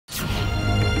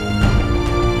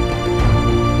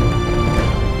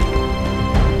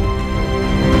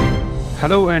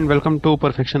Hello and welcome to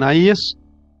perfection IAS.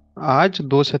 आज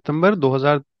 2 सितंबर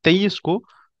 2023 को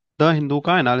the Hindu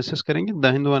का एनालिसिस करेंगे।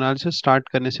 द हिंदू एनालिसिस स्टार्ट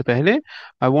करने से पहले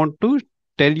I want to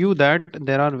tell you that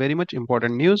there are very much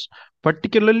important news,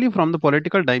 particularly from the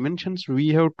political dimensions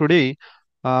we have today,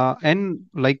 and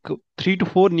like 3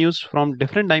 to 4 news from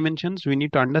different dimensions. We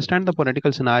need to understand the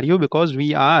political scenario because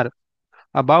we are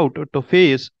about to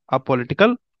face a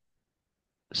political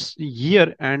year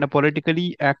and a politically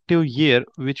active year,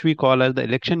 which we call as the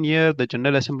election year. The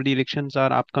general assembly elections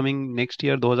are upcoming next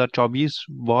year, 2024,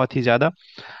 बहुत ही ज़्यादा.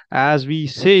 As we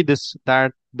say this,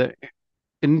 that the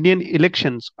Indian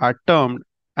elections are termed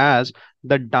as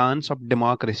the dance of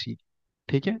democracy.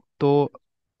 ठीक है, तो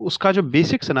उसका जो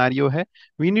basic scenario है,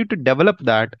 we need to develop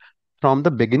that from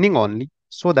the beginning only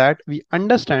so that we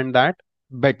understand that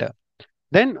better.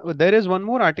 Then there is one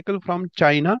more article from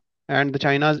China and the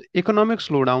China's economic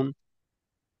slowdown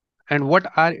and what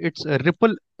are its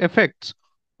ripple effects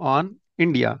on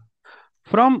India.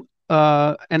 From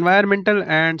environmental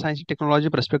and science and technology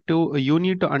perspective, you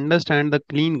need to understand the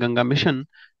Clean Ganga mission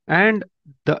and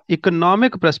the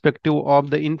economic perspective of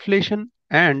the inflation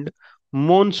and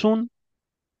monsoon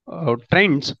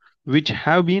trends which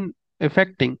have been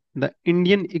affecting the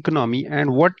Indian economy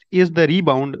and what is the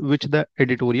rebound which the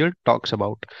editorial talks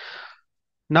about.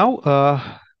 Now,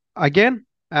 again,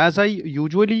 as I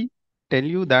usually tell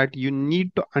you that you need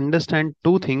to understand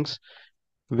two things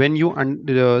when you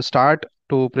start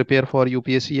to prepare for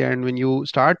UPSC and when you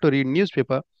start to read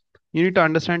newspaper. You need to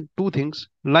understand two things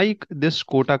like this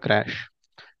quota crash.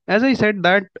 As I said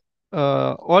that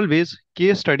always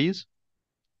case studies,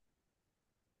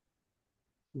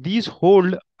 these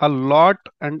hold a lot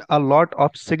and a lot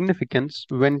of significance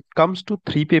when it comes to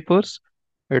three papers.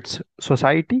 It's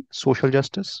society, social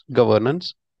justice,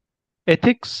 governance,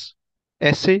 ethics,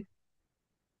 essay.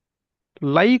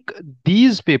 Like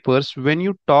these papers, when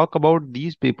you talk about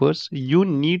these papers, you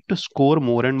need to score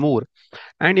more and more.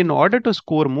 And in order to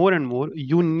score more and more,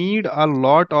 you need a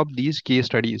lot of these case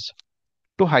studies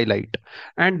to highlight,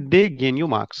 and they gain you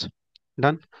marks.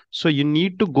 Done. So you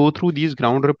need to go through these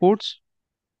ground reports.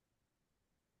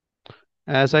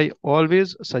 As I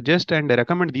always suggest and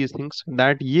recommend these things,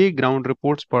 that ये ground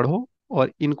reports पढ़ो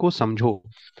और इनको समझो.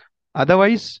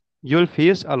 Otherwise, you'll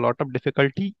face a lot of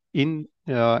difficulty in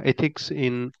ethics,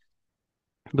 in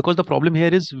because the problem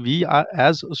here is we are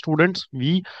as students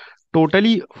we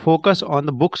totally focus on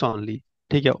the books only.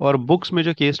 ठीक है, और books में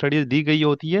जो केस स्टडीज दी गई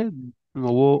होती है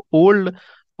वो ओल्ड,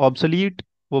 ऑब्सोलीट,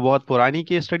 वो बहुत पुरानी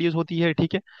केस स्टडीज होती है.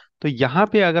 ठीक है, तो यहाँ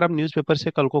पे अगर आप न्यूज़पेपर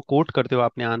से कल को कोट करते हो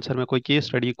अपने आंसर में कोई केस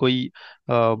स्टडी, कोई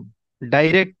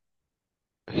direct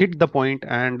hit the point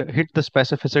and hit the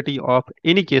specificity of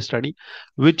any case study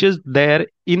which is there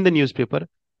in the newspaper,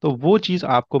 तो वो चीज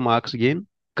आपको मार्क्स गेन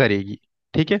करेगी.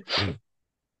 ठीक है,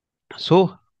 so,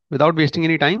 without wasting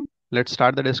any time, let's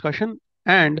start the discussion.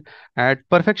 And at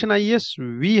Perfection IAS,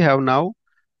 we have now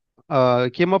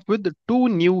came up with two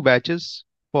new batches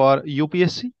for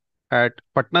UPSC at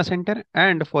Patna Center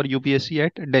and for UPSC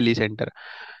at Delhi Center.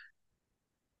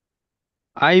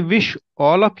 I wish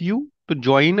all of you to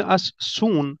join us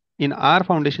soon in our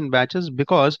foundation batches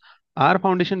because our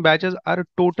foundation batches are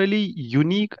totally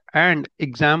unique and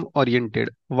exam oriented.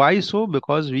 Why so?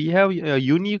 Because we have a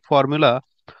unique formula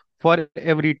for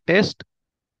every test.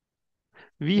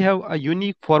 We have a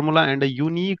unique formula and a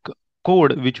unique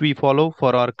code which we follow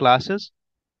for our classes,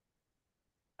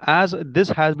 as this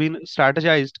has been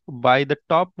strategized by the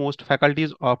topmost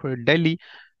faculties of Delhi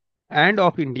and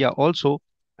of India also.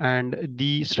 And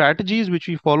the strategies which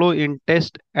we follow in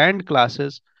test and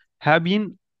classes have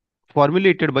been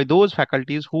formulated by those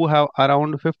faculties who have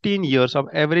around 15 years of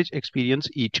average experience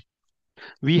each.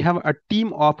 We have a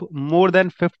team of more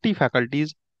than 50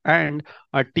 faculties and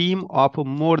a team of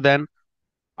more than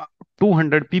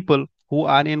 200 people who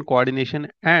are in coordination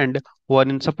and who are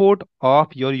in support of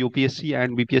your UPSC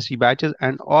and BPSC batches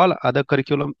and all other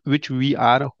curriculum which we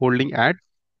are holding at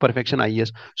Perfection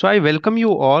IAS. So I welcome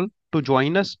you all to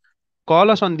join us. Call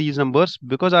us on these numbers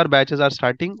because our batches are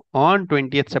starting on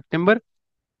 20th September.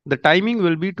 The timing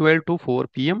will be 12 to 4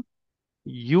 p.m.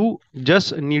 You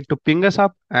just need to ping us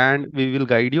up and we will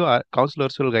guide you. Our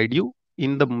counselors will guide you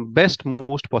in the best,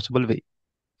 most possible way.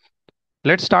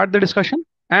 Let's start the discussion.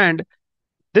 And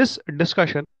this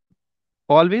discussion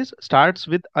always starts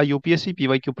with a UPSC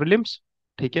PYQ prelims.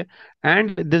 ठीक है,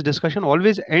 and this discussion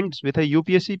always ends with a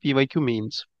UPSC PYQ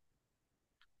means.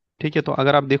 ठीक है, तो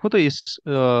अगर आप देखो तो इस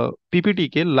पीपीटी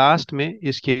के लास्ट में,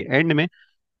 इसके एंड में,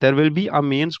 there will be a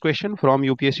mains question from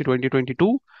UPSC 2022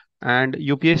 and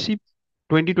UPSC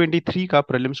 2023 का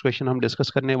prelims question हम डिस्कस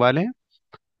करने वाले हैं.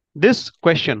 This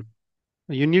question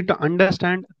you need to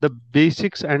understand the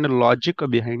basics and logic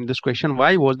behind this question.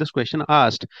 Why was this question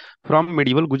asked from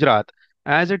medieval Gujarat?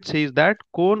 As it says that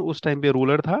कौन उस time पे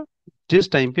ruler था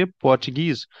जिस टाइम पे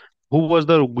Portuguese, who was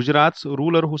the Gujarat's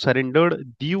ruler who surrendered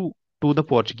due to the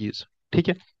Portuguese. ठीक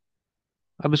है,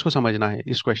 अब इसको समझना है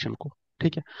इस क्वेश्चन को।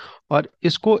 ठीक है, और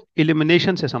इसको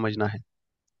एलिमिनेशन से समझना है,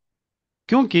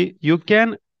 क्योंकि you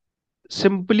can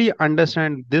simply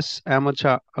understand this Ahmad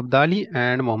Shah Abdali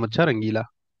and Mohammad Shah रंगीला।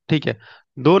 ठीक है,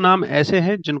 दो नाम ऐसे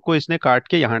हैं जिनको इसने काट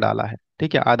के यहाँ डाला है।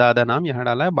 ठीक है, आधा आधा नाम यहाँ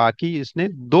डाला है, बाकी इसने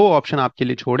दो ऑप्शन आपके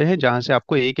लिए छोड़े हैं जहां से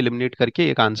आपको एक एलिमिनेट करके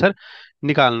एक आंसर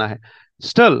निकालना है।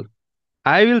 Still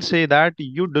I will say that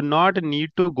you do not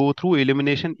need to go through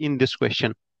elimination in this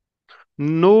question.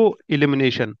 No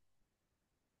elimination,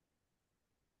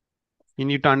 you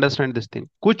need to understand this thing.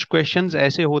 कुछ क्वेश्चंस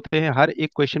ऐसे होते हैं, हर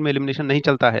एक क्वेश्चन में एलिमिनेशन नहीं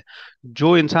चलता है।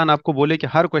 जो इंसान आपको बोले कि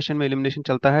हर क्वेश्चन में एलिमिनेशन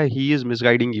चलता है, ही इज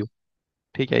मिसगाइडिंग यू।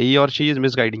 ठीक है, he or she is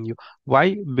misguiding you. Why?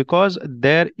 Because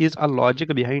there is a logic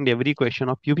behind every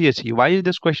question of UPSC. Why is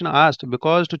this question asked?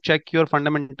 Because to check your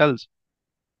fundamentals.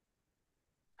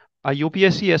 A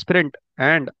UPSC aspirant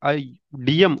and a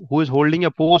DM who is holding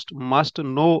a post must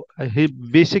know a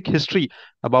basic history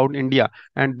about India,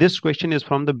 and this question is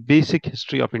from the basic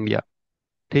history of India.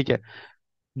 ठीक है,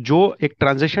 जो एक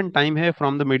transition time है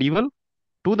from the medieval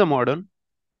to the modern,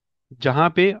 जहां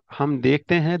पे हम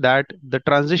देखते हैं that the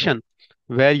transition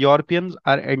where Europeans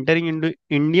are entering into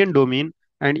Indian domain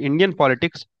and Indian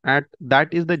politics, at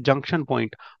that is the junction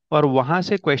point. और वहां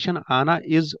से क्वेश्चन आना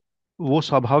इज, वो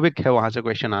स्वाभाविक है वहां से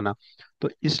क्वेश्चन आना। तो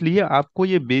इसलिए आपको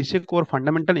ये बेसिक और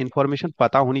फंडामेंटल इंफॉर्मेशन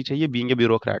पता होनी चाहिए बीइंग ए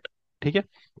ब्यूरोक्रेट। ठीक है,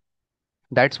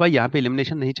 दैट्स वाई यहाँ पे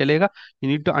एलिमिनेशन नहीं चलेगा। You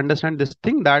need to understand this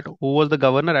thing that who was the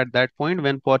governor at that point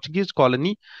when Portuguese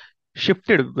colony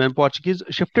shifted, when Portuguese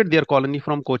shifted their colony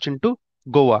from Cochin to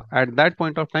Goa. At that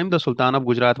point of time, the Sultan of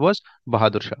Gujarat was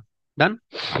Bahadur Shah. Done.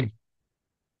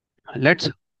 Let's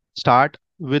start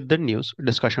with the news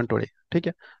discussion today.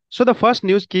 Okay. So the first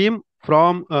news came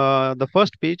from the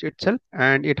first page itself,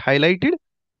 and it highlighted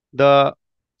the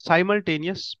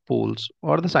simultaneous polls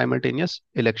or the simultaneous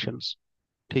elections.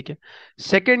 ठीक है,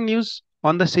 second news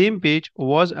on the same page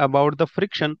was about the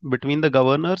friction between the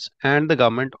governors and the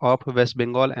government of West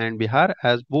Bengal and Bihar,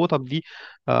 as both of the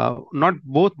not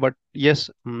both but yes,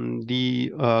 the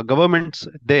governments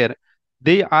there,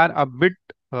 they are a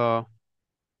bit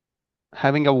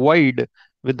having a void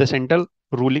with the central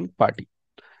ruling party.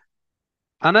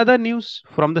 Another news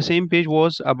from the same page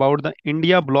was about the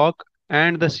India bloc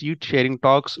and the seat sharing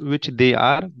talks which they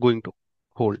are going to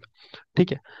hold.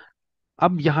 ठीक है,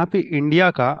 अब यहाँ पे India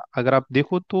का अगर आप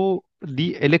देखो तो the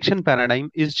election paradigm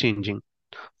is changing.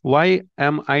 Why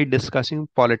am I discussing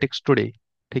politics today?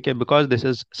 ठीक है, because this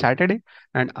is Saturday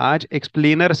and आज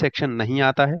एक्सप्लेनर सेक्शन नहीं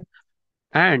आता है,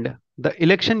 and the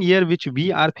election year which we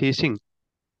are facing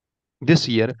this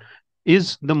year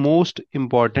is the most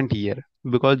important year,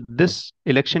 because this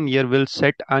election year will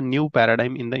set a new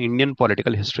paradigm in the Indian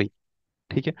political history.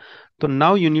 ठीक है, तो now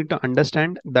you need to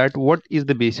understand that what is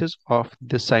the basis of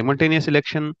this simultaneous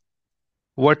election,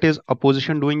 what is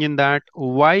opposition doing in that,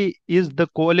 why is the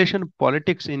coalition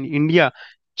politics in India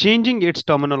changing its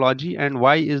terminology, and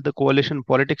why is the coalition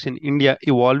politics in India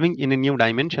evolving in a new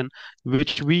dimension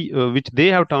which they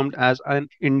have termed as an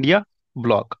India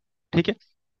bloc. ठीक है,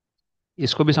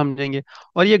 इसको भी समझेंगे।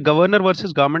 और ये governor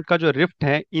versus government का जो rift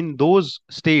है in those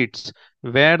states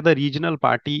where the regional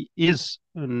party is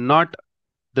not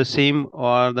the same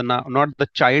or the not the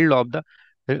child of the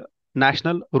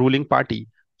national ruling party.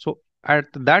 So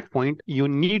at that point you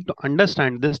need to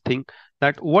understand this thing,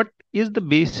 that what is the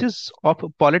basis of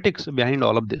politics behind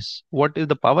all of this, what is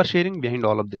the power sharing behind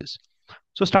all of this.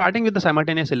 So starting with the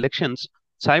simultaneous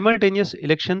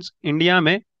elections India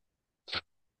में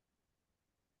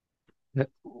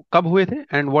कब हुए थे,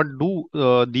 and what do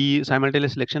the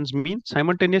simultaneous elections mean?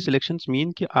 Simultaneous elections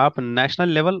mean कि आप national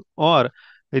level और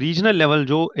regional level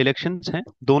जो elections हैं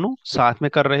दोनों साथ में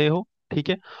कर रहे हो। ठीक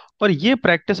है, और ये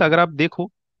प्रैक्टिस अगर आप देखो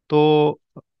तो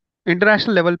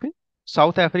इंटरनेशनल लेवल पे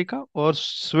साउथ अफ्रीका और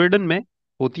स्वीडन में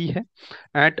होती है।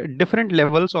 At different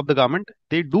levels of the government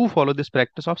they do follow this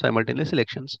practice of simultaneous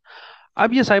elections.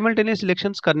 अब ये साइमल्टेनियस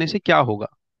इलेक्शंस करने से क्या होगा?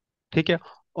 ठीक है,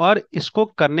 और इसको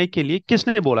करने के लिए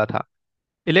किसने बोला था?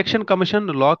 Election Commission,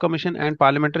 Law Commission, and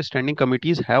Parliamentary Standing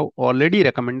Committees have already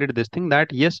recommended this thing,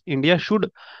 that yes, India should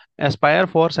aspire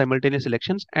for simultaneous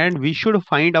elections and we should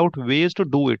find out ways to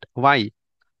do it. Why?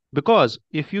 Because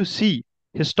if you see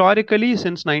historically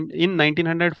since in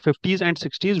 1950s and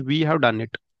 60s, we have done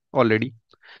it already.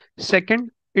 Second,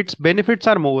 its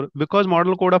benefits are more because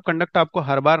Model Code of Conduct आपको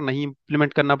हर बार नहीं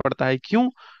implement करना पड़ता है। क्यों?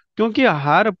 क्योंकि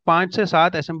हर 5 से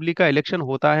 7 assembly का election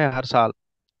होता है हर साल।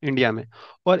 इंडिया में।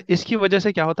 और इसकी वजह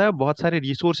से क्या होता है, बहुत सारे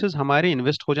रिसोर्सेज हमारे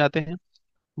इन्वेस्ट हो जाते हैं,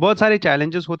 बहुत सारे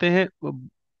चैलेंजेस होते हैं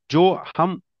जो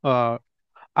हम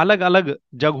अलग अलग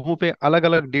जगहों पे, अलग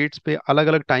अलग डेट्स पे, अलग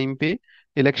अलग टाइम पे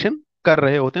इलेक्शन कर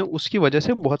रहे होते हैं। उसकी वजह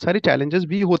से बहुत सारे चैलेंजेस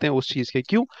भी होते हैं उस चीज के।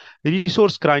 क्यों?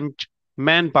 रिसोर्स क्रंच,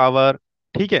 मैन पावर,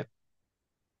 ठीक है,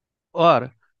 और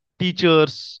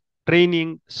टीचर्स,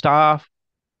 ट्रेनिंग, स्टाफ,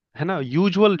 है ना,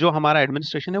 यूजुअल जो हमारा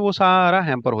एडमिनिस्ट्रेशन है वो सारा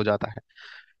हैम्पर हो जाता है।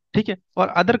 ठीक है, और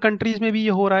अदर कंट्रीज में भी ये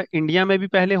हो रहा है, इंडिया में भी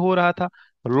पहले हो रहा था।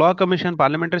 Law commission,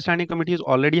 parliamentary standing committees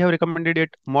already have recommended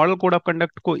it. Model code of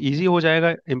conduct को इजी हो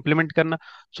जाएगा इम्प्लीमेंट करना।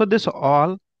 So this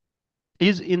all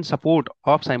is in support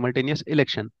of simultaneous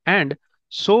election, and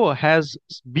so has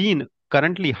been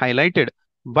currently highlighted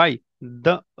by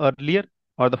the earlier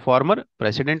or the former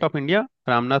president of India,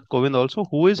 Ramnath Kovind, also,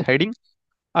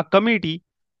 a committee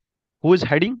who is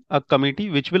heading a committee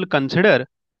which will consider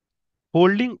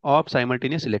holding of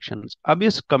simultaneous elections. अब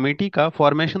इस committee का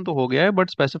formation तो हो गया है, but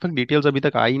specific details अभी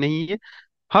तक आई नहीं है।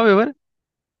 हाउएवर,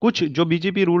 कुछ जो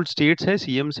बीजेपी रूल्ड स्टेट्स है,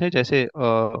 सीएम्स है, जैसे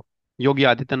योगी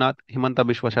आदित्यनाथ, हिमंता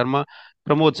बिश्वा शर्मा,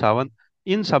 प्रमोद सावंत,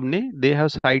 इन सब ने they have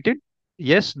cited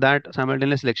yes that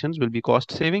simultaneous elections will be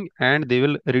cost saving and they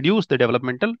will reduce the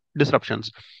developmental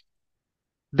disruptions.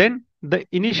 Then the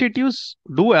initiatives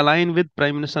do align with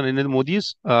Prime Minister Narendra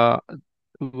Modi's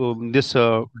this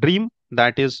dream,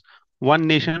 that is one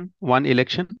nation, one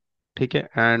election, ठीक है,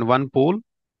 and one poll.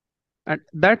 And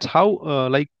that's how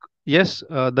yes,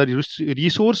 the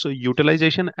resource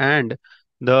utilization and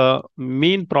the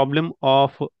main problem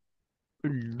of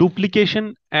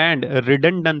duplication and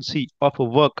redundancy of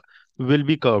work will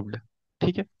be curbed।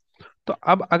 ठीक है, तो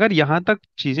अब अगर यहां तक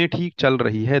चीजें ठीक चल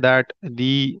रही है, that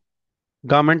the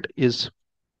government is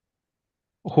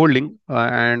holding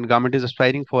and government is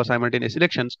aspiring for simultaneous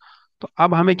elections, तो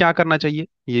अब हमें क्या करना चाहिए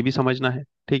ये भी समझना है।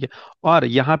 ठीक है, और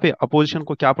यहाँ पे अपोजिशन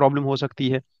को क्या प्रॉब्लम हो सकती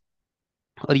है,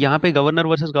 और यहाँ पे गवर्नर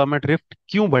वर्सेस गवर्नमेंट रिफ्ट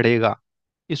क्यों बढ़ेगा,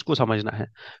 इसको समझना है।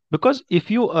 Because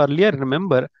if you earlier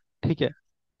remember, ठीक है,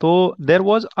 तो there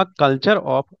was a culture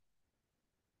of,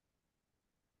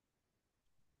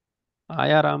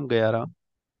 आया राम गया Ram,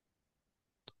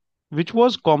 which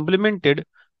was complemented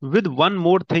with one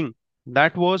more thing,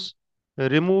 that was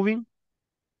removing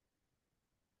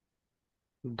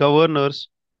governors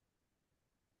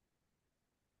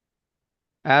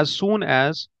as soon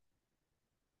as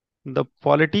the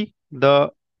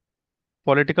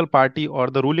political party or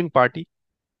the ruling party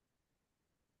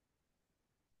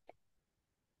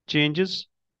changes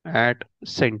at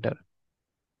center.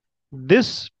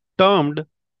 This termed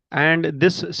and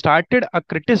this started a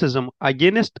criticism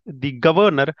against the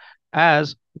governor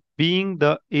as being the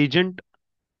agent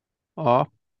of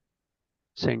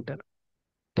center।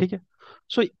 ठीक है,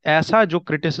 सो ऐसा जो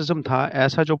criticism था,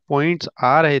 ऐसा जो points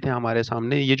आ रहे थे हमारे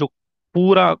सामने, ये जो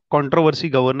पूरा कंट्रोवर्सी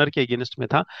गवर्नर के अगेंस्ट में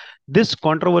था, this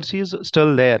controversy is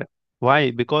still there.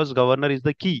 Why? Because governor is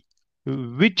the key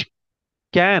which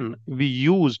can be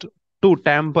used to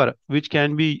tamper, which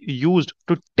can be used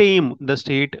to tame the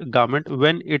state government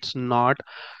when it's not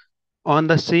on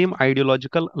the same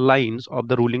ideological lines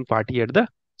of the ruling party at the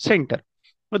center.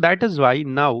 So that is why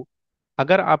now,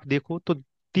 अगर आप देखो तो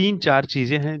तीन चार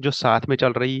चीजें हैं जो साथ में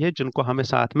चल रही है, जिनको हमें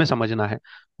साथ में समझना है।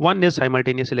 One is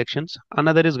simultaneous elections,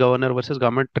 another is governor versus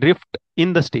government rift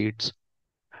in the states,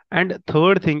 and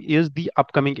third thing is the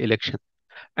upcoming election,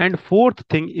 and fourth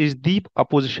thing is the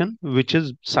opposition which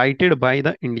is cited by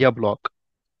the India block.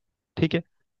 ठीक है,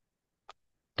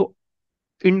 तो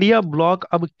India block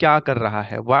अब क्या कर रहा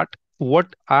है,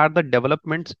 what are the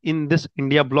developments in this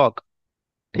India block.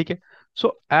 ठीक है,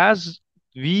 so as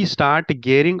we start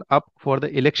gearing up for the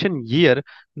election year,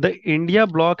 the India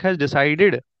bloc has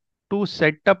decided to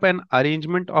set up an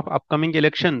arrangement of upcoming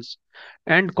elections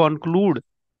and conclude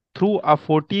through a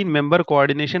 14-member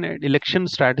coordination and election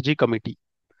strategy committee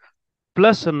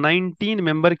plus a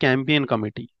 19-member campaign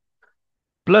committee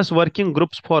plus working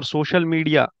groups for social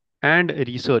media and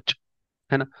research,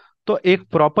 है ना। तो एक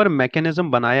proper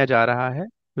mechanism बनाया जा रहा है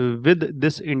with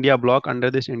this India block, under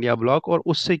this India block. और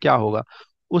उससे क्या होगा,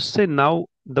 उससे नाउ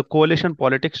द कोalition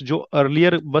पॉलिटिक्स जो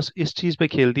अर्लियर बस इस चीज पे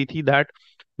खेलती थी, that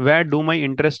where do my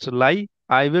interest lie,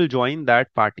 I will join that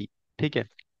party. ठीक है,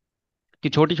 कि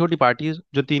छोटी छोटी पार्टीज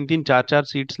जो तीन तीन चार चार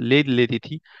सीट्स ले लेती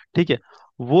थी, ठीक है,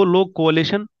 वो लोग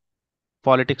कोalition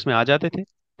पॉलिटिक्स में आ जाते थे।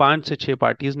 पांच से छह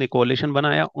पार्टीज ने कोalition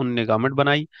बनाया, उनने गवर्नमेंट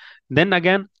बनाई। Then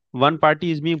again one party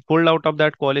is being pulled out of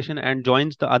that coalition and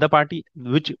joins the other party,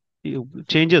 which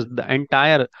changes the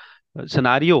entire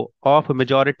scenario of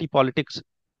majority politics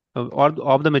or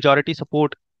of the majority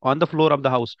support on the floor of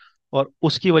the house। और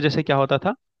उसकी वजह से क्या होता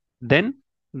था, then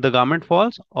the government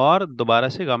falls और दोबारा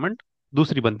से गवर्नमेंट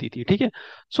दूसरी बनती थी, ठीक है।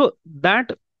 So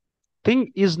that thing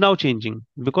is now changing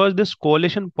because this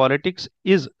coalition politics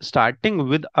is starting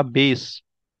with a base,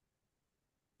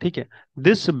 ठीक है।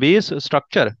 This base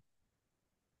structure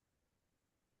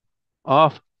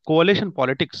of coalition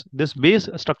politics, this base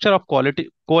structure of quality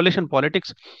coalition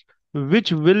politics,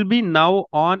 which will be now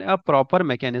on a proper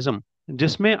mechanism,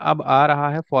 जिसमें अब आ रहा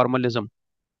है formalism,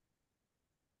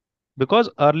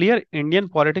 because earlier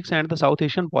Indian politics and the South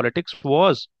Asian politics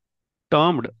was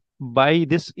termed by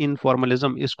this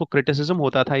informalism, इसको criticism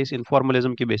होता था इस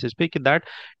informalism की basis पे कि that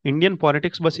Indian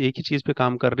politics बस एक ही चीज पे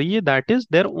काम कर रही है, that is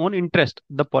their own interest.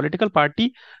 The political party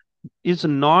is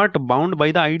not bound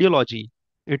by the ideology,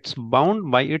 it's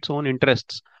bound by its own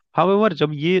interests. However,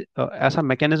 जब ये ऐसा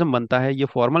mechanism बनता है, ये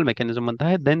formal mechanism बनता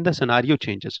है, then the scenario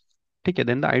changes, ठीक है,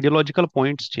 then the ideological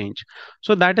points change.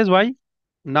 So that is why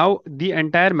now the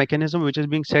entire mechanism which is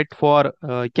being set for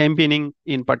campaigning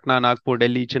in Patna, Nagpur,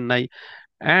 Delhi, Chennai,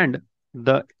 and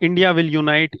the India will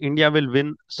unite, India will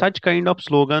win, such kind of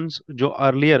slogans जो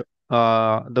earlier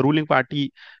the ruling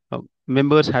party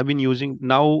members have been using,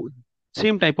 now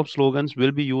same type of slogans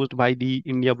will be used by the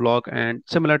India bloc and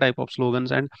similar type of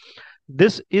slogans. And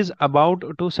this is about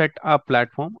to set a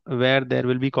platform where there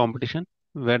will be competition,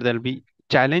 where there will be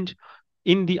challenge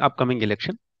in the upcoming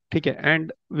election, ठीक है।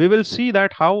 And we will see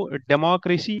that how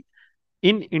democracy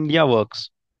in India works,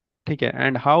 ठीक है,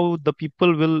 and how the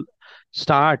people will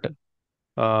start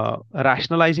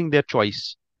rationalizing their choice,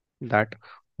 that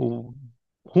who-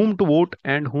 whom to vote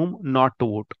and whom not to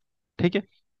vote, ठीक है।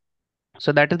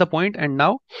 So that is the point. And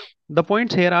now the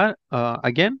points here are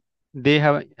again, they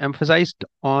have emphasized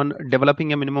on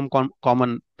developing a minimum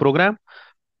common program,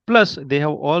 plus they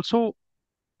have also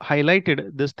highlighted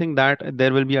this thing that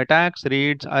there will be attacks,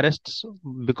 raids, arrests,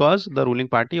 because the ruling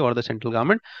party or the central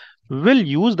government will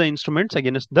use the instruments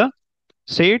against the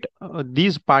state,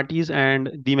 these parties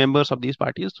and the members of these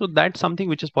parties. So that's something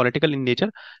which is political in nature.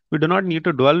 We do not need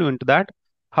to dwell into that.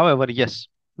 However, yes,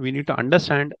 we need to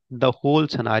understand the whole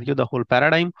scenario, the whole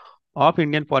paradigm of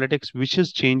Indian politics, which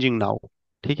is changing now.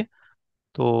 ठीक है,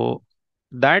 तो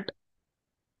that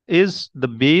is the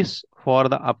base for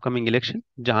the upcoming election,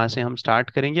 जहां से हम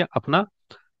start करेंगे अपना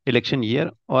election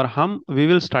year, और हम we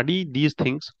will study these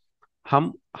things.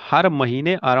 हम हर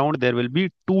महीने around there will be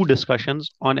 2 discussions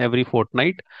on every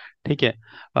Fortnite, ठीक है।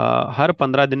 हर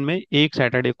 15 दिन में एक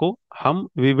सैटरडे को हम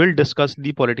we will discuss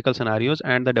the political scenarios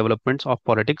and the developments of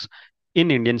politics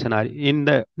in Indian scenario, in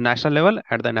the national level,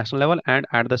 at the national level, and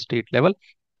at the state level,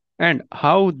 and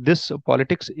how this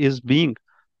politics is being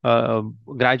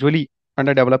gradually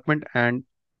under development, and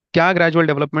क्या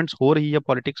gradual developments हो रही है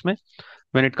politics में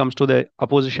when it comes to the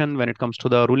opposition, when it comes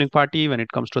to the ruling party, when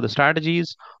it comes to the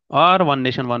strategies or one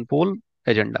nation one poll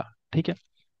agenda, ठीक है।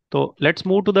 तो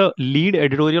let's move to the lead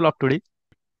editorial of today.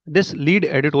 This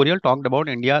lead editorial talked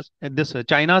about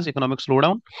China's economic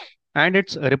slowdown and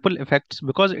its ripple effects,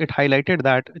 because it highlighted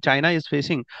that China is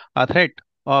facing a threat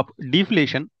of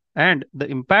deflation, and the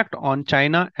impact on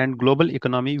China and global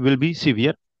economy will be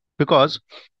severe, because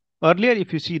earlier,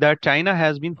 if you see that China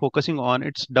has been focusing on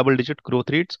its double digit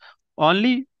growth rates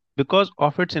only because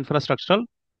of its infrastructural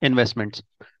investments.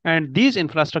 And these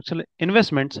infrastructural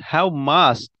investments have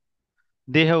masked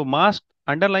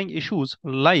underlying issues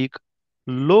like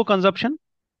low consumption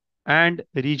and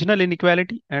regional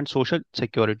inequality and social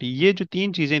security. ये जो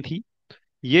तीन चीजें थी,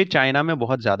 ये China में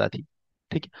बहुत ज्यादा थी,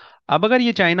 ठीक है। अब अगर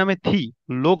ये चाइना में थी,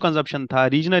 लो कंजप्शन था,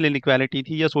 रीजनल इनइक्वालिटी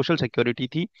थी या सोशल सिक्योरिटी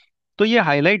थी, तो ये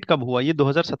हाईलाइट कब हुआ? ये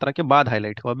 2017 के बाद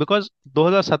हाईलाइट हुआ, बिकॉज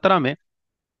 2017 में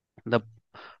the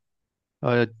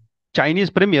Chinese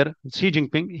Premier Xi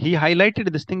Jinping, he highlighted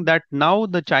this thing that now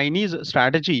the Chinese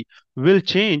strategy will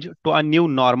change to a new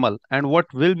normal, and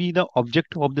what will be the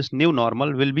objective of this new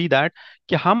normal will be that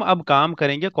कि हम अब काम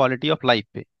करेंगे quality of life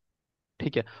पे,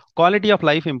 ठीक है, quality of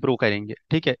life improve करेंगे,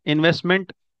 ठीक है।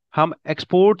 इन्वेस्टमेंट हम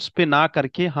एक्सपोर्ट्स पे ना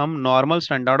करके हम नॉर्मल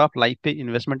स्टैंडर्ड ऑफ लाइफ पे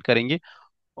इन्वेस्टमेंट करेंगे।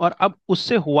 और अब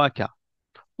उससे हुआ क्या?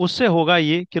 उससे होगा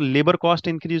ये कि लेबर कॉस्ट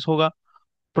इंक्रीज होगा,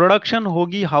 प्रोडक्शन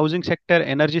होगी हाउसिंग सेक्टर,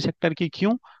 एनर्जी सेक्टर की,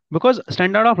 क्यों? Because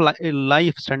standard of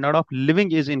life, standard of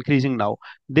living is increasing now,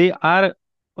 they are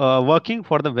working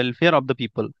for the welfare of the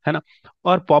people, है ना।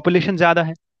 और पॉपुलेशन ज्यादा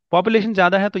है, पॉपुलेशन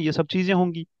ज्यादा है तो ये सब चीजें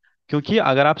होंगी, क्योंकि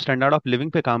अगर आप स्टैंडर्ड ऑफ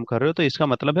लिविंग पे काम कर रहे हो तो इसका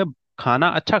मतलब है खाना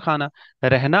अच्छा खाना,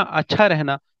 रहना अच्छा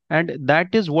रहना, and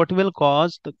that is what will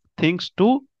cause things to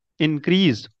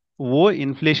increase. वो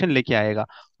इन्फ्लेशन लेके आएगा,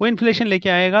 वो इन्फ्लेशन लेके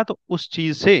आएगा, तो उस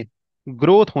चीज से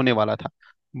ग्रोथ होने वाला था।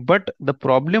 But the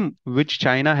problem which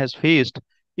China has faced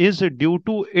is due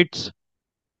to its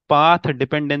path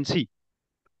dependency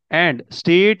and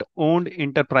state owned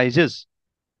enterprises,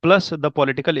 plus the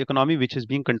political economy which is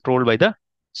being controlled by the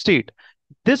state.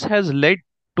 This has led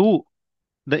to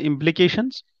the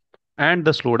implications and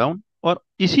the slowdown. और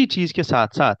इसी चीज के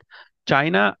साथ साथ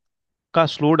China का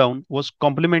slow down was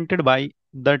complimented by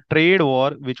the trade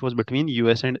war which was between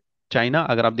US and China.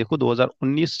 अगर आप देखो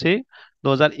 2019 से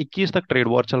 2021 तक ट्रेड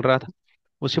वॉर चल रहा था,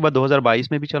 उसके बाद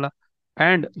 2022 में भी चला,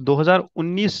 एंड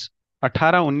 2019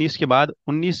 18-19 के बाद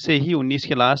 19 से ही 19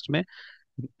 के लास्ट में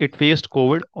इट फेस्ड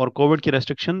कोविड, और कोविड की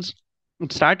restrictions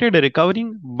started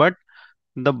recovering, but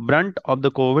the Brunt of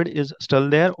the Covid is still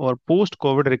there, और पोस्ट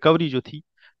कोविड रिकवरी जो थी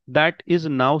that is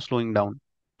now slowing down.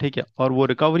 ठीक है, और वो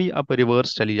रिकवरी अब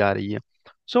रिवर्स चली जा रही है।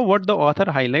 So what the author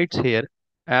highlights hair,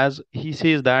 as he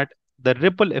says that the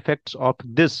ripple effects of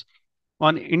this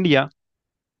on India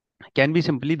can be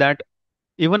simply that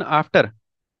even after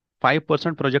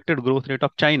 5% projected growth rate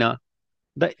of China,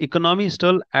 the economy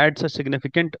still adds a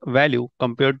significant value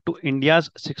compared to India's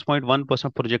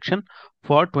 6.1% projection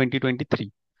for 2023.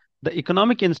 The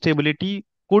economic instability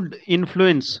could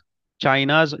influence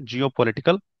China's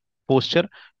geopolitical posture.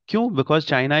 क्यों? Because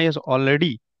China is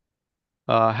already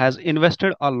has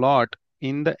invested a lot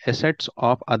in the assets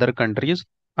of other countries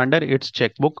under its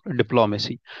checkbook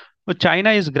diplomacy. So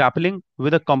China is grappling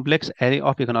with a complex array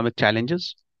of economic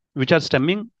challenges which are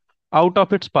stemming out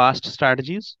of its past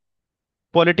strategies,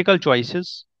 political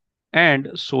choices and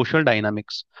social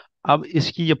dynamics. अब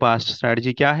इसकी ये past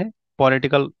strategy क्या है,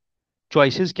 political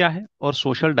choices क्या है, और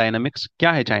social dynamics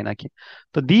क्या है चाइना की?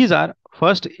 तो these are,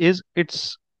 first is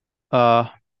it's,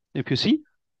 if you see,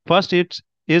 first it's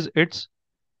is it's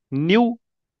new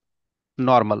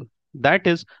normal. That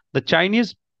is, the Chinese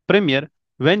premier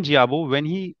Wen Jiabo, when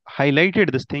he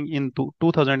highlighted this thing in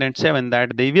 2007,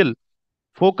 that they will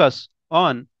focus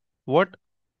on what,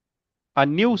 a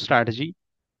new strategy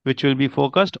which will be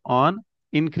focused on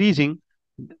increasing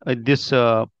this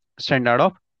standard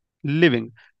of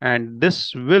living, and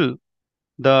this will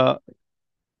the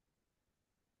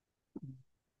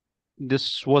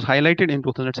this was highlighted in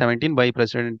 2017 by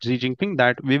President Xi Jinping,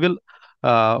 that we will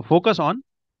focus on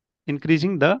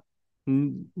increasing the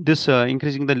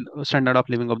increasing the standard of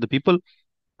living of the people.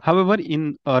 However,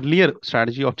 in earlier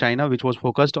strategy of China, which was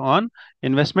focused on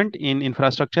investment in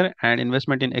infrastructure and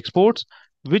investment in exports,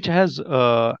 which has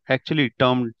actually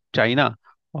termed China,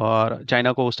 और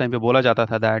China को उस time पे बोला जाता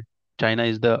था that China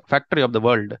is the factory of the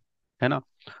world, है ना?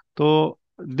 तो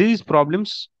these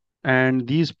problems and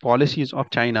these policies of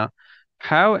China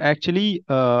have actually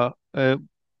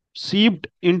seeped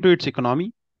into its economy,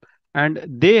 and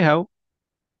they have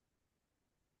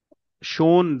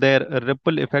shown their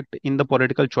ripple effect in the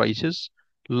political choices,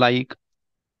 like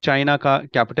China का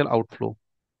capital outflow,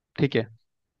 ठीक है,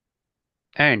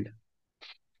 and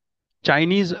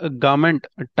Chinese government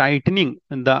tightening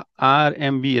the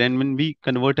RMB renminbi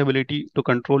convertibility to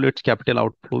control its capital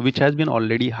outflow which has been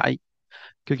already high,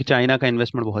 क्योंकि China का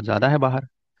investment बहुत ज्यादा है बाहर.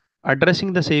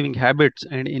 Addressing the saving habits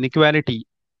and inequality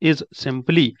is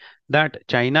simply that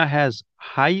China has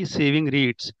high saving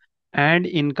rates and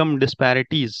income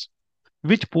disparities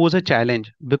which pose a challenge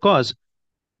because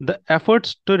the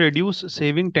efforts to reduce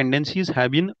saving tendencies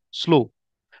have been slow,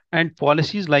 and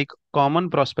policies like common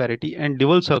prosperity and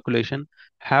dual circulation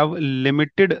have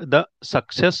limited the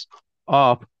success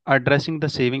of addressing the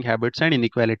saving habits and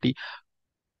inequality.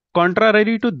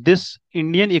 Contrary to this,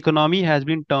 Indian economy has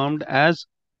been termed as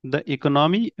the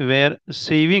economy where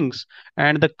savings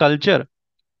and the culture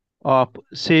of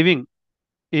saving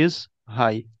is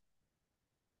high.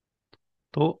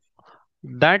 So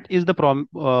that is the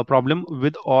problem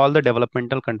with all the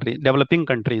developmental country developing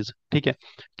countries. ठीक है,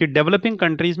 कि developing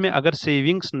countries में अगर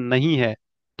savings नहीं है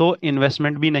तो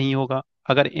investment भी नहीं होगा,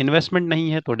 अगर इन्वेस्टमेंट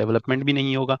नहीं है तो डेवलपमेंट भी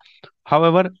नहीं होगा.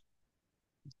 हाउएवर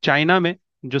चाइना में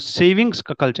जो सेविंग्स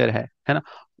का कल्चर है ना,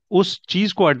 उस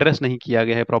चीज को एड्रेस नहीं किया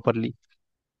गया है properly.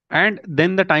 And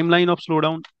then the timeline of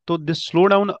slowdown. So this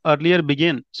slowdown earlier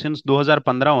began since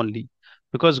 2015 only,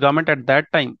 because government at that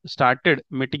time started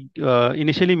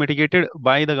initially mitigated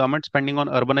by the government spending on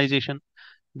urbanization.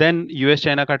 Then US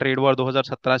China का trade war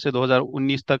 2017 से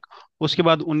 2019 तक, उसके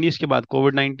बाद 19 के बाद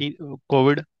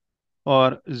Covid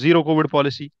और zero Covid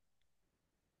policy,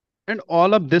 and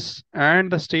all of this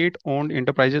and the state owned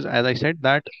enterprises, as I said,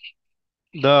 that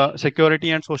the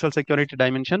security and social security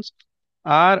dimensions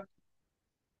are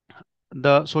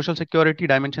the social security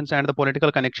dimensions and the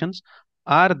political connections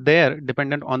are there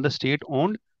dependent on the state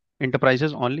owned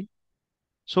enterprises only.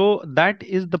 So that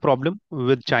is the problem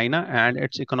with China and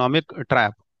its economic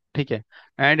trap, ठीक है,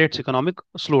 and its economic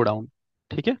slowdown,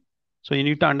 ठीक है. So you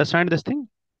need to understand this thing.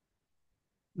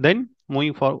 Then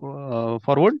moving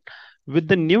forward with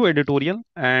the new editorial,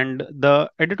 and the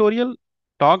editorial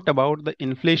talked about the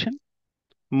inflation,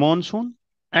 monsoon,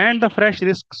 and the fresh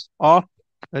risks of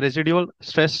residual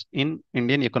stress in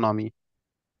Indian economy.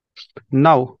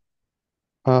 Now,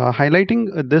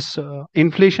 highlighting this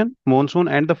inflation, monsoon,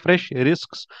 and the fresh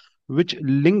risks which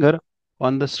linger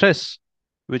on the stress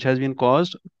which has been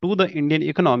caused to the Indian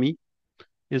economy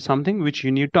is something which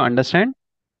you need to understand.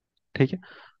 ठीक है,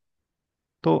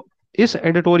 तो इस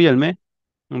editorial में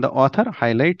the author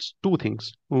highlights two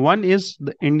things. One is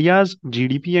the India's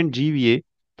GDP and GVA,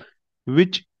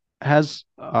 which has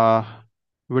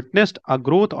witnessed a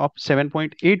growth of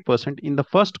 7.8% in the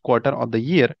first quarter of the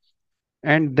year.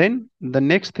 And then the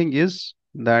next thing is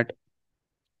that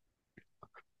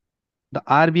the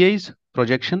RBI's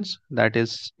projections, that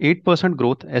is 8%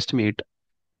 growth estimate.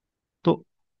 So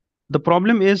the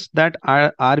problem is that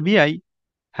our RBI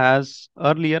has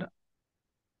earlier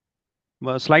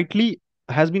slightly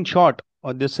has been short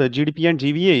on this GDP and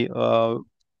GVA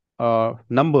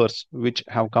numbers which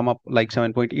have come up like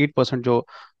 7.8% जो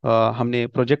हमने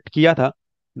project किया था.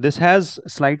 This has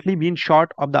slightly been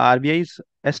short of the RBI's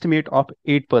estimate of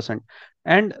 8%,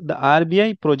 and the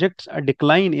RBI projects a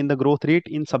decline in the growth rate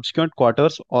in subsequent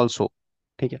quarters also.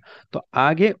 ठीक है, तो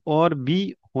आगे और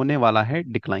भी होने वाला है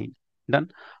decline. Done.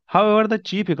 However, the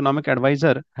chief economic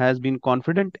advisor has been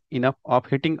confident enough of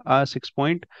hitting a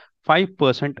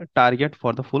 6.5% target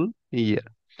for the full year.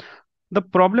 The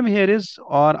problem here is,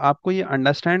 और आपको ये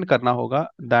अंडरस्टैंड करना होगा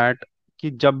दैट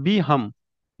कि जब भी हम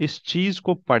इस चीज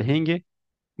को पढ़ेंगे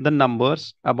the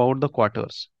numbers about the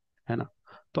quarters, है ना,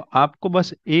 तो आपको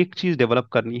बस एक चीज डेवलप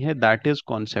करनी है, दैट इज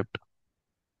कॉन्सेप्ट.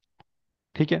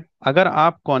 ठीक है, अगर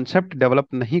आप कॉन्सेप्ट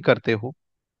डेवलप नहीं करते हो,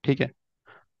 ठीक है,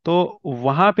 तो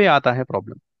वहां पे आता है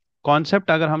प्रॉब्लम.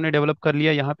 कॉन्सेप्ट अगर हमने डेवलप कर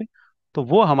लिया यहाँ पे तो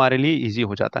वो हमारे लिए इजी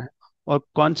हो जाता है. और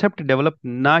कॉन्सेप्ट डेवलप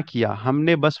ना किया,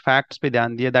 हमने बस फैक्ट्स पे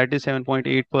ध्यान दिया, दैट इज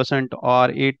 7.8%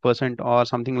 और 8% और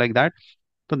समथिंग लाइक दैट,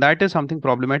 तो दैट इज समथिंग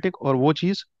प्रॉब्लमेटिक और वो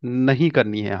चीज़ नहीं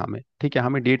करनी है हमें. ठीक है,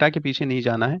 हमें डेटा के पीछे नहीं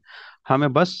जाना है,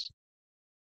 हमें बस.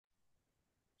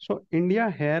 So India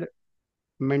hair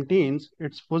maintains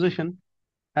its position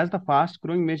as the fast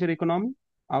growing major economy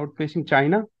outpacing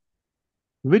China,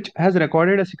 which has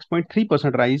recorded a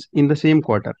 6.3% rise in the same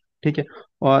quarter. ठीक है,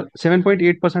 और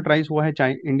 7.8% राइज हुआ है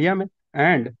इंडिया में,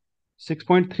 एंड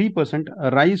 6.3%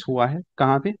 राइज हुआ है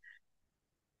कहाँ पे,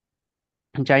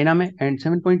 चाइना में, एंड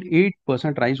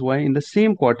 7.8% राइज हुआ है in the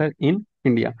same quarter in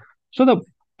India. So the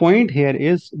point here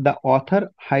is the author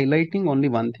highlighting only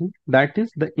one thing, that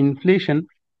is the inflation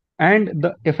and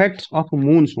the effects of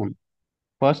monsoon.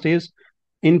 First is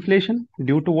inflation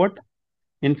due to what?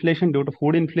 Inflation due to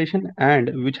food inflation,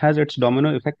 and which has its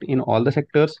domino effect in all the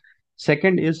sectors.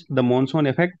 Second is the monsoon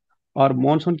effect, और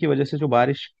monsoon की वजह से जो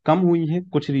बारिश कम हुई है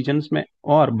कुछ regions में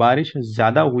और बारिश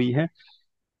ज्यादा हुई है,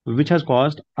 which has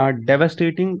caused a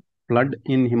devastating flood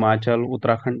in Himachal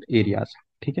Uttarakhand areas.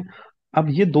 ठीक है, अब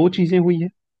ये दो चीजें हुई है,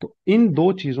 तो इन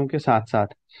दो चीजों के साथ साथ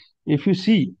if you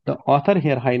see the author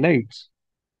here highlights,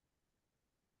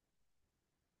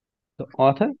 the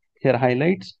author here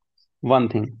highlights one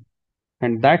thing,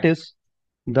 and that is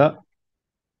the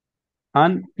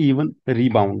uneven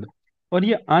rebound. और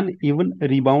ये uneven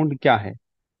rebound क्या है?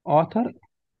 Author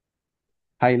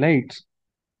highlights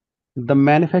the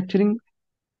manufacturing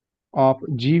of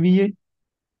GVA,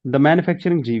 the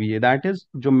manufacturing GVA, that is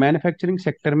जो manufacturing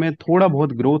sector में थोड़ा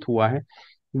बहुत growth हुआ है,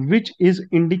 which is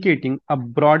indicating a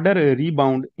broader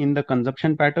rebound in the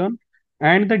consumption pattern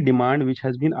and the demand which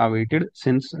has been awaited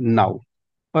since now.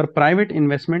 Or private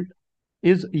investment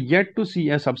is yet to see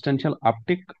a substantial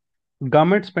uptick.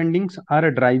 Government spendings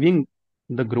are driving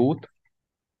the growth,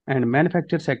 and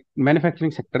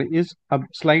manufacturing sector is a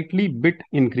slightly bit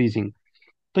increasing.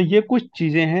 तो ये कुछ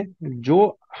चीजें हैं जो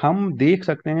हम देख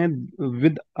सकते हैं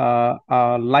with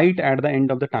light at the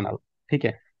end of the tunnel. ठीक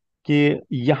है, कि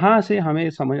यहां से हमें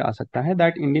समझ आ सकता है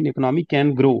that Indian economy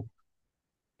can grow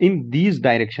in these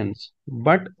directions,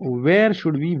 but where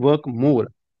should we work more?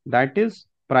 That is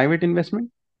private investment,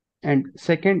 and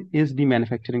second is the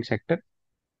manufacturing sector.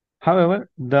 However,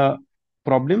 the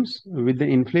problems with the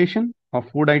inflation of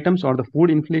food items or the food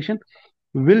inflation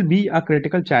will be a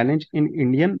critical challenge in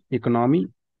Indian economy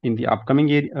in the upcoming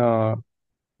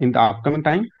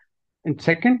time. And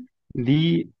second,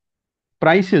 the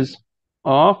prices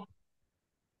of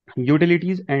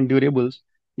utilities and durables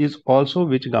is also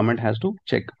which government has to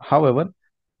check. However,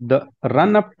 the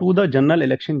run up to the general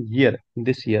election year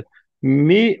this year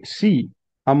may see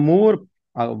a more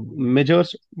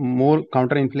measures, more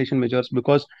counter inflation measures,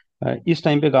 because इस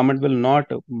time पे government will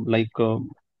not like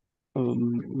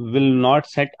will not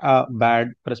set a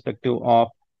bad perspective of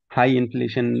high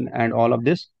inflation and all of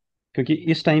this, क्योंकि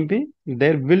इस time पे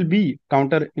there will be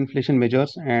counter inflation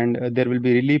measures and there will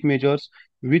be relief measures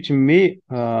which may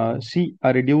see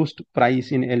a reduced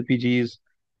price in LPGs,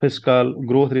 fiscal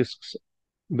growth risks,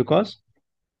 because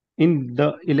in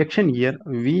the election year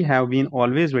we have been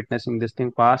always witnessing this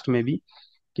thing past में भी,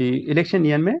 कि election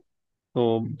year में तो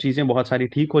चीजें बहुत सारी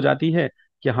ठीक हो जाती है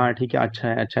कि हाँ ठीक है,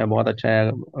 अच्छा है, बहुत अच्छा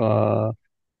है,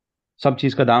 सब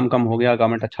चीज का दाम कम हो गया,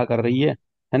 गवर्नमेंट अच्छा कर रही है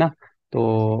ना।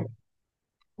 तो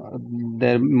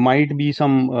there might be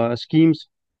some schemes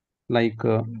like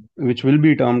which will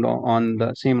be termed on the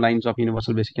same lines of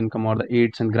universal basic income, or the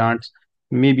aids and grants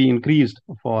may be increased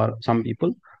for some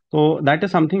people. So that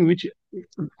is something which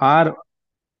are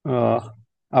uh,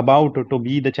 about to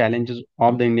be the challenges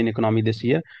of the Indian economy this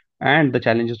year, and the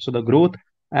challenges to the growth,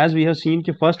 as we have seen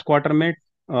कि first quarter में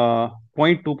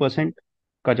 0.2%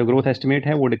 का जो growth estimate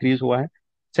है वो decrease हुआ है।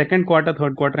 Second quarter,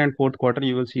 third quarter and fourth quarter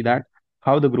you will see that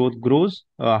how the growth grows,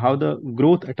 how the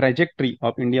growth trajectory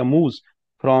of India moves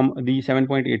from the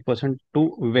 7.8% to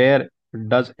where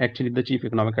does actually the chief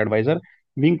economic advisor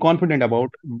being confident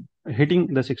about hitting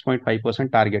the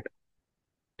 6.5% target.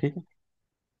 ठीक है।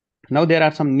 Now there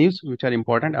are some news which are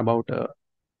important about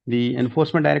the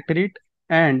Enforcement Directorate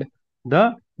and the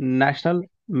National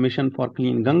Mission for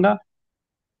Clean Ganga.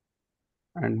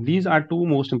 And these are two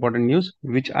most important news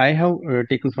which I have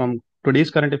taken from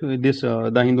today's current this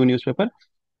the Hindu newspaper.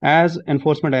 As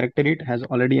Enforcement Directorate has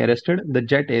already arrested the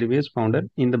Jet Airways founder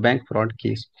in the bank fraud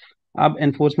case. अब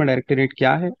Enforcement Directorate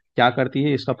क्या है, क्या करती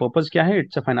है, इसका purpose क्या है?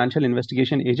 It's a financial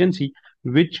investigation agency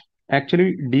which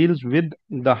actually deals with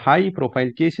the high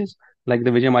profile cases like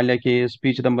the Vijay Mallya case,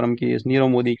 P Chidambaram case,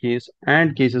 Nirav Modi case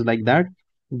and cases like that,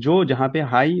 जो जहाँ पे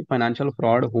हाई फाइनेंशियल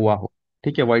फ्रॉड हुआ हो,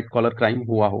 ठीक है, white collar crime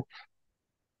हुआ हो।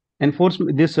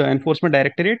 Enforcement, this Enforcement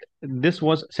Directorate, this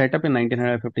was set up in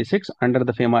 1956 under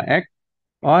the FEMA Act,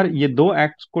 और ये दो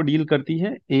एक्ट्स को डील करती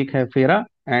है, एक है फेरा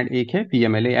एंड एक है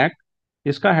पीएमएलए एक्ट।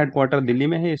 इसका हेडक्वार्टर दिल्ली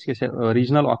में है, इसके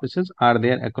regional offices are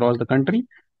there across the country,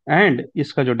 and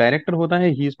इसका जो डायरेक्टर होता है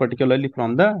he is particularly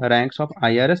from the ranks of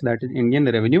IRS, that is Indian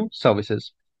revenue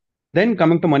services. Then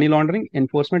coming to money laundering,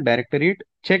 Enforcement Directorate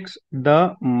checks the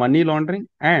money laundering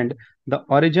and the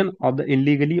origin of the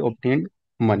illegally obtained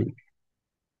money.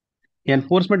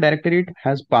 Enforcement Directorate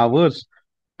has powers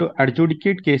to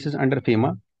adjudicate cases under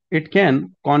FEMA. It can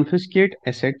confiscate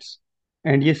assets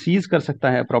and ये seize कर सकता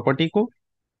है property को.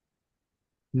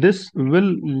 This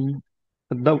will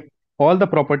the all the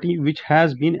property which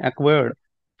has been acquired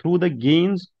through the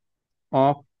gains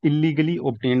of illegally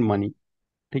obtained money.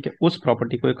 ठीक है, उस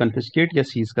property को confiscate या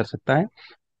seize कर सकता है.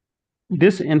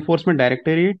 This Enforcement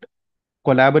Directorate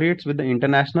collaborates with the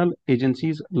international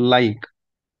agencies like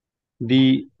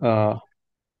the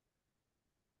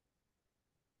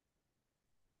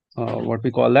what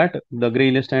we call that, the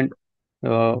grey list and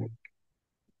uh,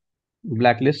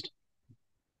 blacklist.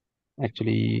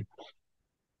 Actually,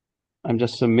 I'm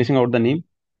just missing out the name.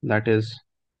 That is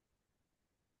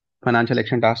Financial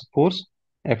Action Task Force,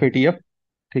 FATF.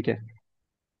 ठीक है,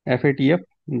 FATF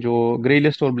जो grey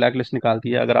list और black list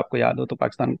निकालती है। अगर आपको याद हो तो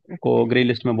पाकिस्तान को ग्रे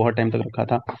लिस्ट में बहुत टाइम तक रखा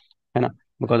था, है ना,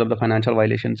 because of the financial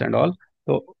violations and all.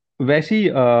 तो वैसी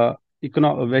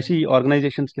वैसी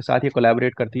ऑर्गेनाइजेशंस के साथ ये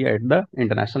कोलैबोरेट करती है at the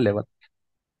international level.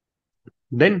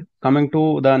 Then coming to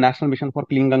the National Mission for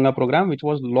Clean Ganga program, which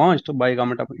was launched by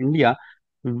Government of India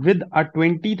with a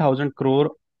 20,000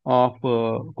 crore of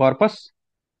corpus.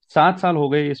 7 साल हो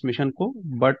गए इस मिशन को,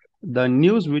 but the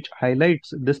news which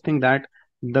highlights this thing that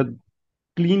the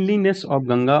cleanliness of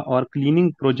Ganga or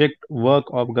cleaning project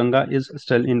work of Ganga is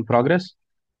still in progress,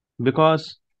 because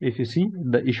if you see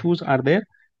the issues are there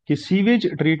कि sewage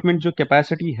treatment जो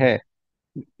capacity है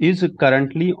is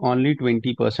currently only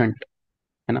 20%,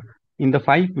 है ना, in the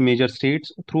 5 major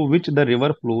states through which the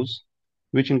river flows,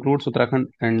 which includes Uttarakhand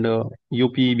and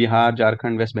UP, Bihar,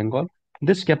 Jharkhand, West Bengal.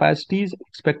 This capacity is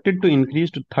expected to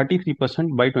increase to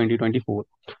 33% by 2024,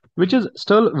 which is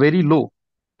still very low.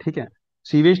 ठीक है,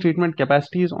 sewage treatment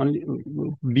capacity is only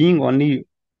being only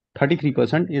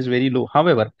 33% is very low.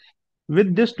 However,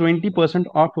 with this 20%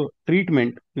 of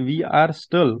treatment, we are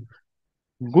still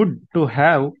good to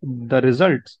have the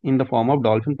results in the form of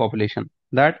dolphin population,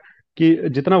 that कि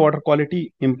जितना water quality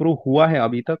improve हुआ है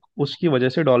अभी तक, उसकी वजह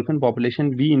से dolphin population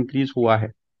भी इंक्रीज हुआ है।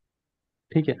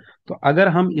 ठीक है, तो अगर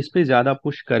हम इस पे ज्यादा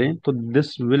पुश करें तो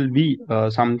दिस विल बी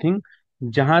समथिंग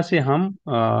जहां से हम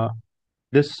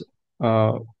this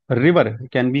river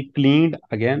can be cleaned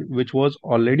again, which was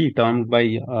already termed by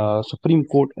Supreme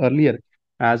Court earlier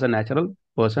as a natural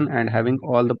person and having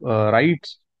all the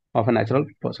rights of a natural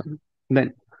person.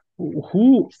 Then,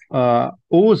 who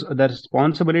owes the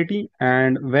responsibility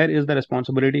and where is the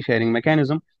responsibility sharing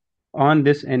mechanism on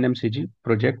this NMCG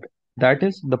project? That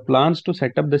is the plans to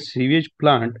set up the sewage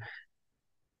plant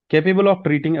capable of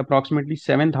treating approximately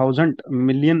 7,000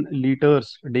 million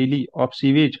liters daily of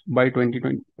sewage by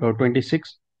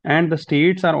 2026, and the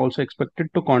states are also expected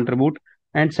to contribute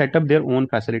and set up their own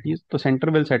facilities. The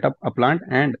center will set up a plant,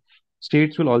 and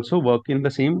states will also work in the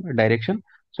same direction.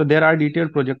 So there are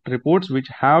detailed project reports which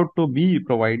have to be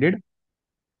provided,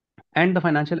 and the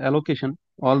financial allocation,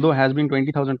 although has been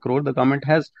 20,000 crore, the government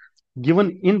has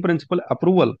given in principle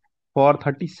approval for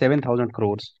 37,000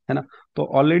 crores, है ना? तो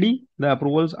already the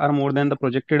approvals are more than the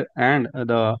projected and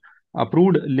the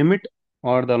approved limit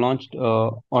or the launched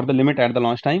or the limit at the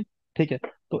launch time. ठीक है,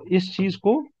 तो इस चीज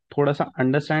को थोड़ा सा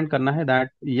अंडरस्टैंड करना है that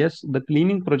yes, the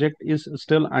cleaning project is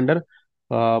still under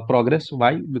progress.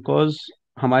 Why? Because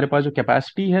हमारे पास जो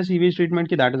कैपेसिटी है सीवेज ट्रीटमेंट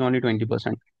की, that is only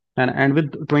 20%, and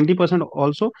with 20%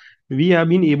 also we have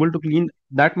been able to clean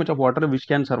that much of water which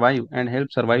can survive and help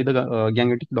survive the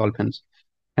gangetic dolphins,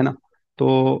 है ना? तो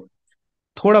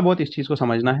थोड़ा बहुत इस चीज को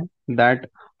समझना है that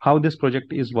how this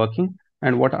project is working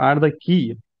and what are the key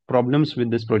problems with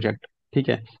this project. ठीक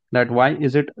है, that why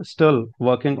is it still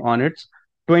working on its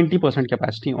 20%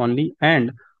 capacity only,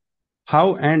 and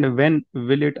how and when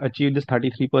will it achieve this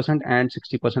 33% and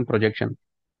 60% projection.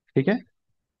 ठीक है,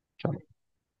 चलो.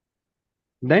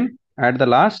 Then at the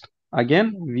last,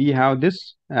 again we have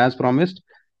this as promised.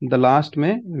 The last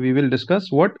में we will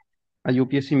discuss what a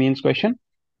UPSC means question,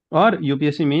 और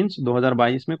UPSC means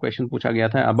 2022 में question पूछा गया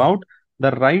था about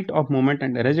the right of movement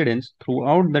and residence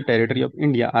throughout the territory of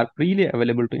India are freely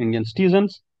available to Indian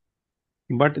citizens,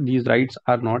 but these rights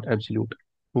are not absolute.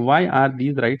 Why are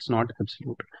these rights not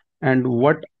absolute? And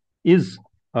what is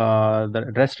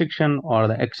the restriction or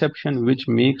the exception which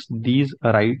makes these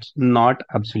rights not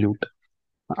absolute?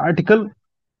 Article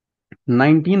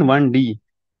 19(1)(d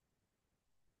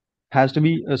has to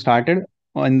be started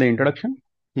in the introduction.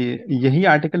 यही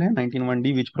article है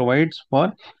 19(1)(d which provides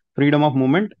for freedom of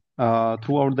movement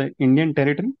throughout the Indian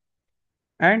territory,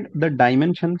 and the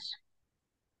dimensions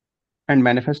and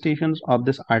manifestations of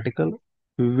this article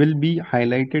will be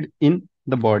highlighted in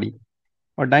the body.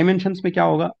 और dimensions में क्या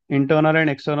होगा? Internal and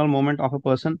external movement of a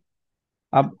person.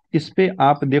 अब इस पे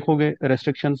आप देखोगे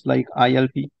restrictions like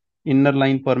ILP, inner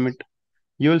line permit.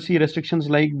 You will see restrictions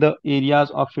like the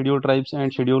areas of scheduled tribes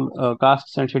and scheduled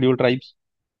castes and scheduled tribes.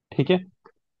 ठीक है,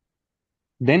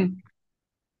 then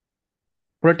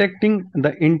protecting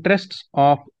the interests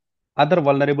of other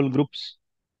vulnerable groups,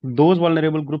 those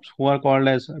vulnerable groups who are called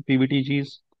as PVTGs,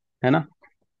 है ना?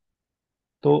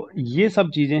 तो ये सब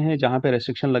चीजें हैं जहां पे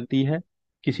रेस्ट्रिक्शन लगती है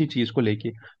किसी चीज को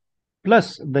लेके.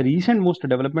 Plus, the recent most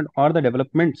development or the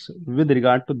developments with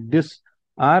regard to this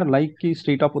are like कि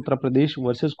state of Uttar Pradesh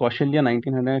versus Kaushल्या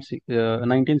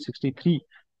 1963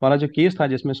 वाला जो केस था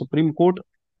जिसमें supreme court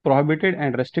prohibited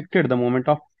and restricted the movement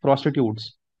of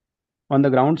prostitutes on the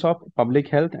grounds of public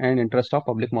health and interest of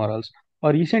public morals.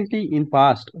 और recently in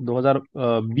past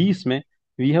 2020 में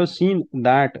we have seen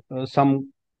that some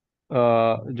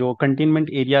जो containment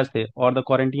areas थे और the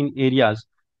quarantine areas,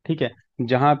 ठीक है,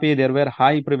 जहां पे there where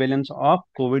high prevalence of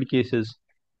Covid cases,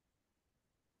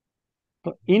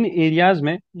 तो इन एरियाज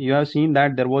में you have seen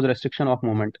that there was restriction of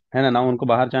movement, है ना? ना उनको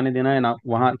बाहर जाने देना है, ना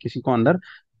वहां किसी को अंदर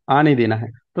आने देना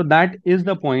है. तो दैट इज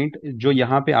द पॉइंट जो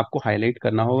यहाँ पे आपको हाईलाइट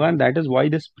करना होगा, and that is why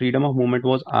this freedom of movement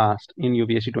was asked in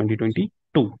UPSC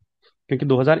 2022, क्योंकि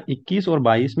 2021 और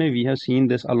 22 में we have seen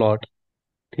this a lot.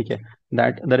 ठीक है,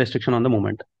 that the restriction on the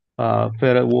movement.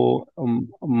 फिर वो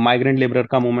माइग्रेंट लेबरर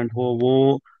का मूवमेंट हो,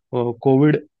 वो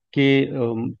कोविड के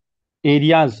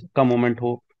एरियाज का मूवमेंट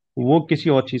हो, वो किसी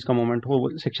और चीज का मूवमेंट हो,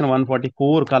 सेक्शन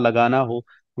 144 का लगाना हो,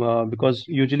 because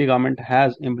usually government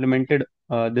has implemented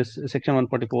this section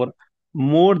 144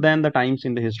 more than the times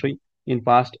in the history in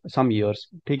past some years.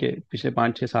 ठीक है, पिछले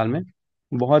 5-6 साल में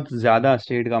बहुत ज्यादा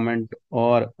स्टेट गवर्नमेंट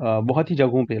और बहुत ही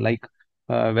जगहों पे like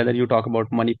whether you talk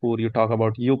about Manipur, you talk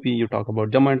about UP, you talk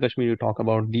about Jammu and Kashmir, you talk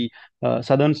about the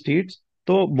southern states,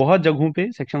 तो बहुत जगहों पे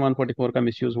सेक्शन 144 का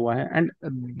मिसयूज हुआ है, and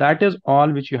that is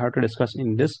all which you have to discuss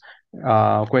in this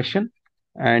question.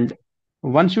 And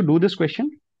once you do this question,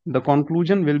 the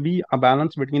conclusion will be a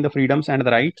balance between the freedoms and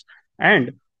the rights and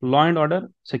law and order,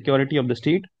 security of the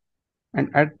state. And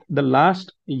at the last,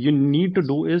 you need to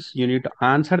do is you need to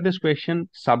answer this question,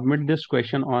 submit this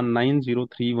question on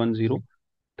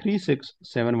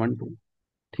 9031036712.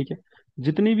 ठीक है,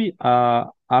 जितनी भी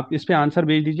आप इस पे answer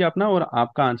भेज दीजिए अपना, और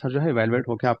आपका आंसर जो है वैलिडेट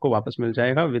होकर आपको वापस मिल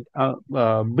जाएगा with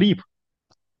brief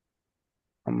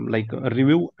like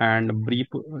review and brief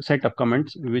set of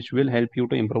comments which will help you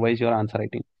to improvise your answer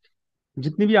writing.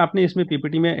 जितनी भी आपने इसमें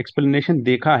पीपीटी में एक्सप्लेनेशन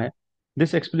देखा है,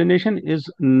 this explanation is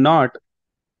not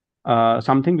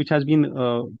something which has been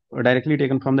directly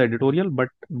taken from the editorial, but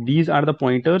these are the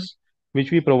pointers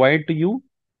which we provide to you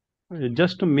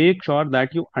just to make sure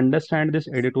that you understand this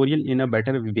editorial in a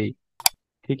better way.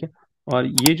 ठीक है, और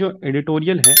ये जो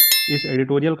editorial है, इस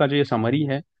editorial का जो ये समरी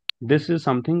है, this is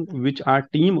something which are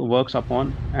team works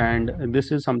upon, and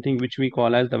this is something which we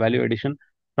call as the value addition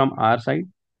from our side.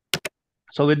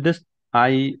 So with this,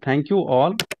 I thank you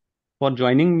all for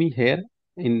joining me here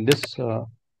in this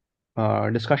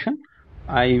discussion.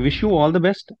 I wish you all the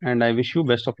best, and I wish you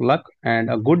best of luck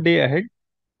and a good day ahead.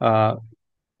 Uh,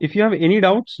 if you have any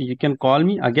doubts, you can call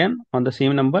me again on the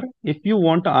same number. If you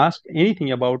want to ask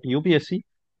anything about UPSC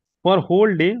for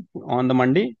whole day on the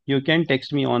Monday, you can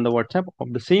text me on the WhatsApp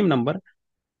of the same number,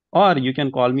 or you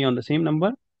can call me on the same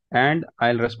number, and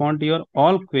I'll respond to your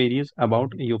all queries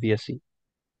about UPSC.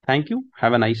 Thank you.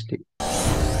 Have a nice day.